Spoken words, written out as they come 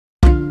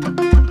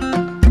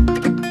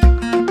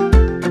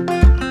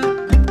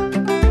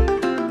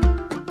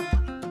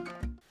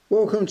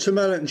welcome to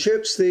Mullet and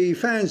Chips, the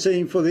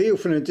fanzine for the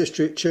Ilford and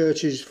District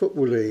Churches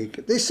Football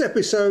League. This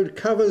episode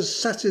covers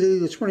Saturday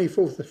the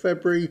 24th of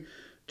February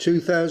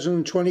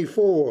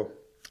 2024.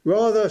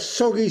 Rather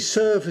soggy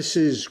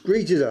surfaces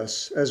greeted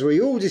us as we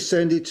all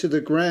descended to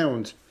the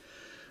ground.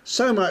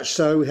 So much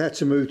so we had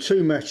to move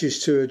 2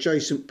 matches to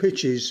adjacent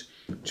pitches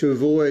to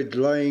avoid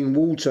laying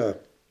water.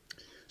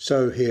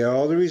 So here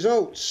are the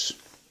results.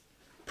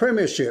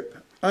 Premiership,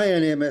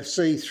 A&M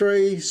FC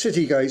 3,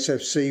 Citygates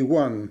FC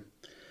 1.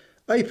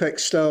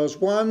 Apex Stars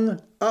 1,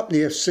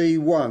 Upney FC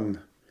 1,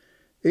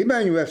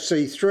 Emmanuel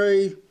FC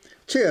 3,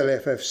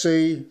 TLF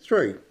FC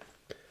 3.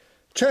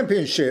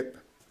 Championship,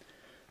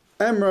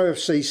 Amro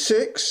FC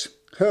 6,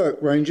 Herc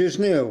Rangers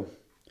 0,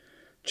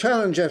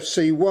 Challenge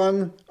FC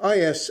 1,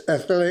 IS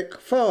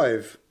Athletic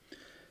 5,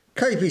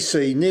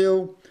 KPC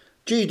 0,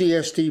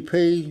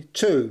 GDSTP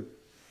 2.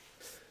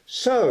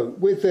 So,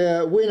 with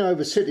their win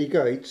over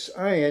Citygates,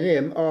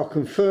 A&M are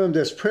confirmed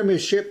as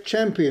Premiership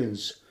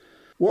champions.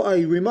 What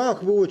a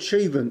remarkable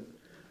achievement,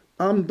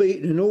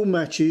 unbeaten in all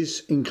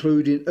matches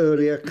including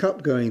earlier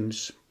cup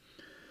games.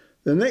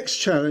 The next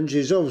challenge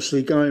is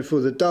obviously going for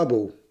the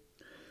double.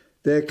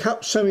 Their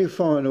cup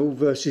semi-final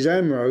versus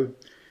Amro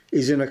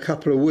is in a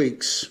couple of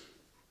weeks.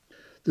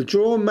 The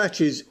drawn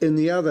matches in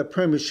the other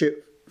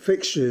Premiership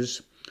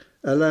fixtures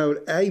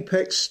allowed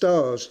Apex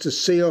Stars to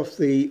see off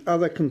the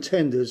other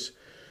contenders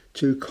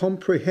to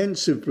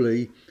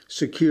comprehensively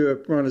secure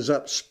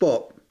runners-up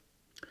spot.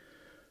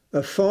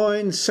 A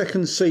fine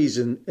second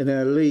season in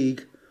our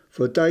league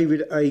for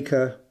David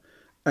Aker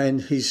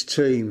and his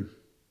team.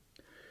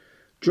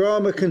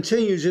 Drama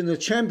continues in the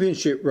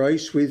championship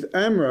race with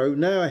Amro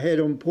now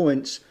ahead on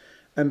points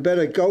and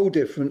better goal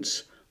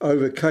difference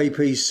over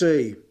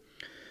KPC.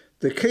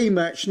 The key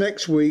match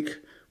next week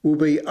will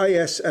be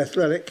AS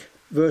Athletic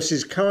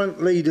versus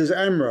current leaders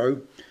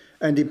Amro,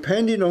 and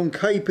depending on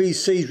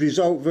KPC's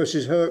result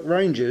versus Herc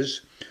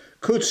Rangers,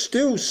 could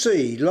still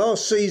see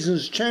last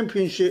season's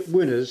championship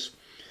winners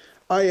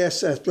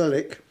AS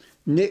Athletic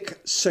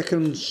nick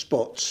second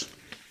spots.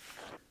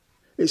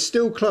 It's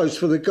still close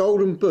for the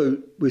Golden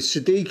Boot, with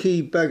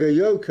Siddiqui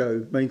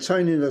Bagayoko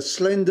maintaining a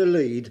slender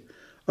lead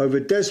over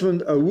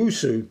Desmond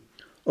Owusu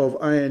of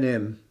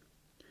A&M.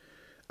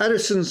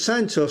 Addison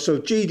Santos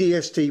of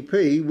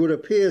GDSTP would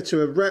appear to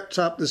have wrapped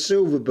up the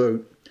Silver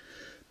Boot,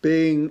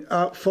 being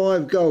up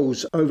 5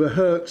 goals over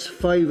Herc's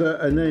Favour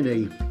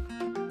Aneni.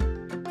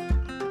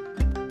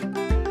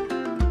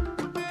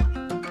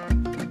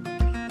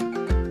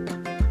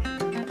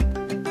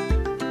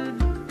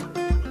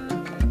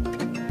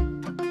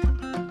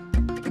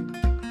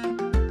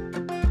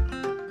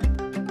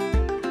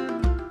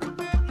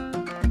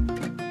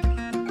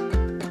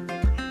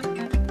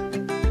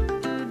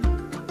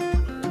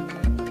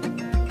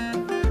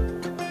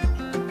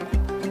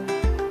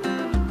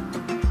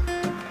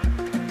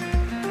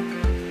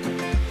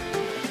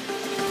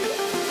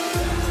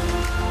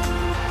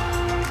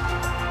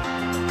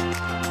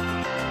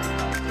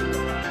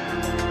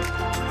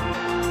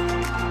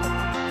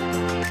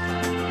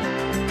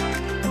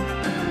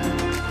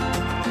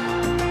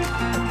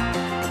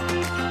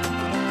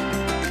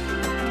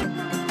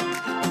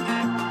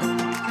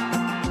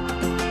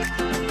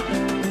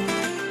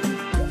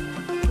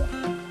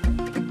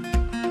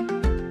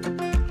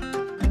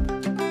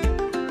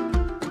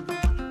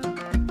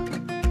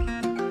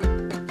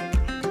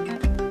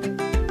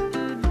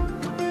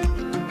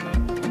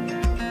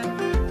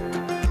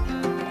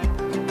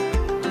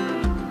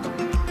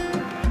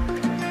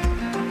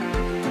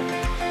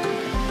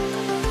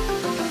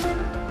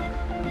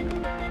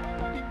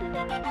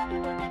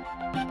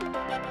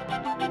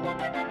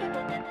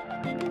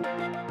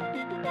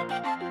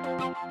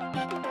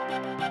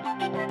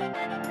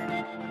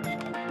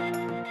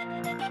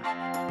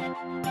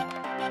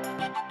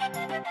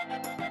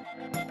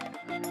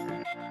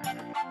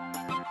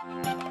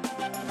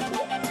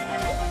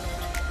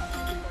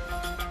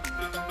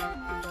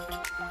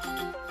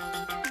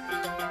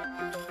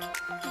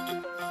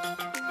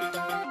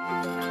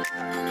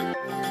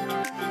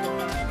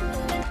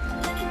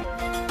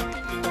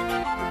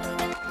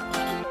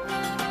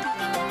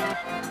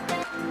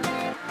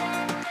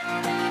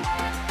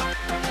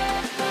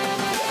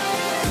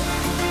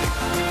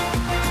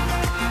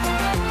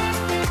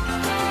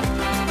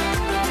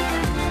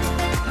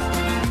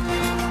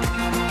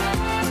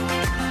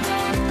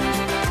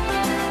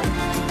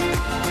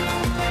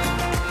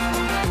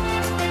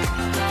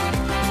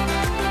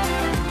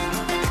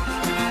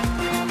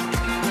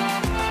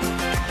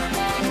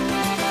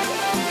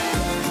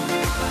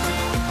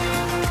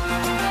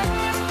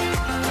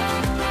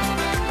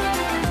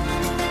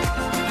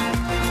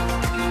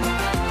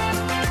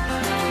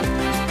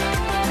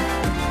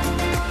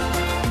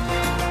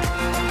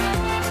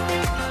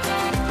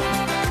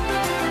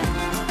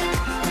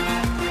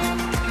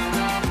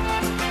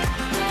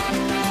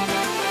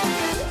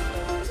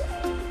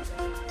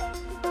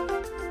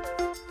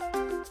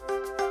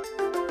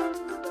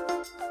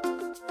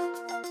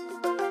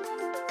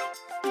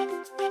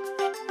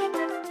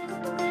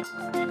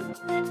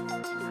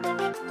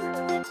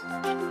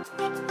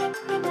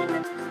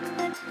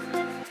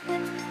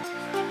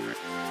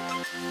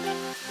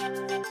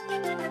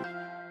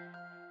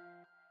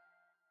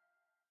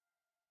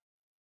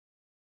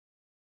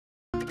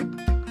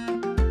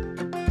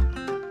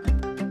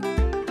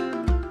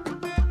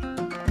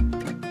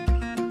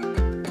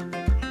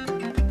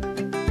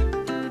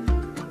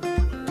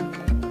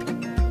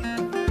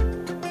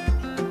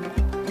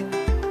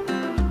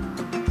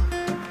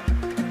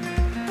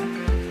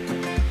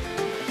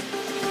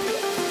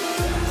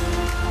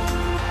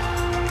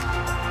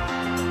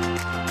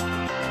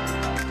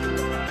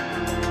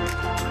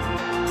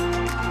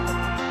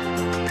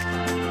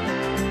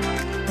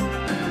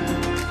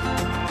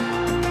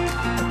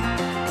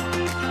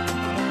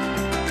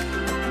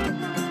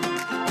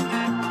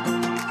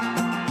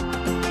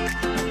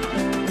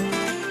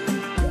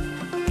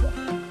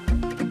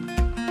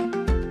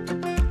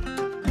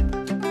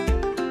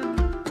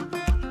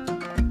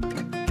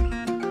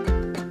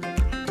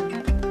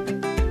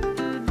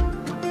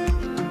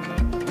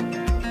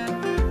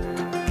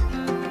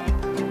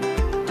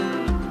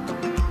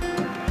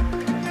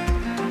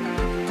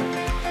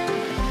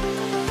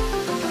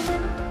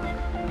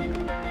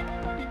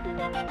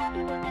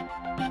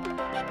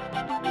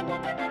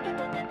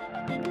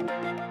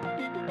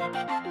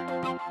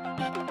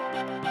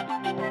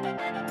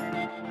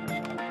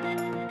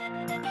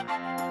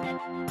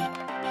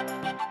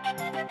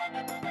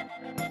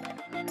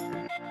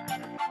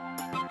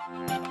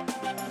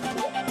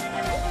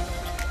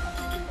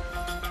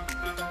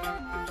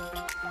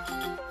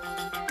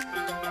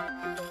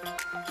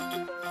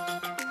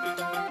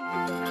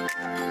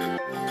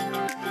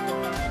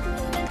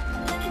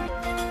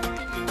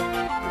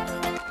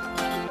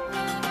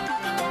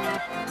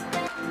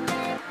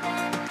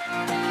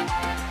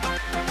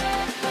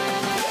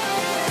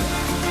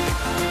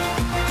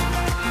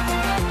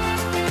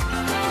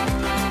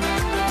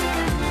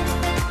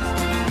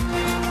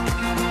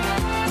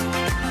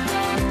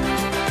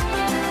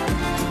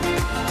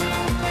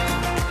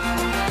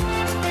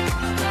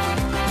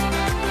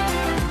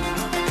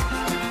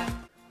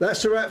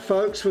 That's a wrap,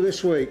 folks, for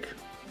this week.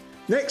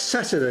 Next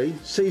Saturday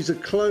sees the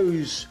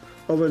close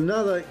of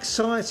another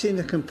exciting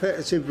and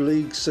competitive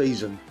league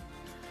season.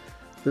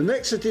 The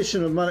next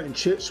edition of Mullet and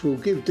Chips will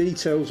give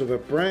details of a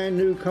brand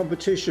new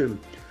competition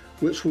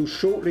which will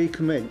shortly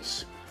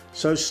commence,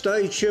 so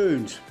stay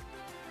tuned.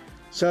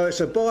 So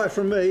it's a bye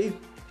from me.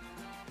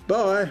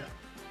 Bye.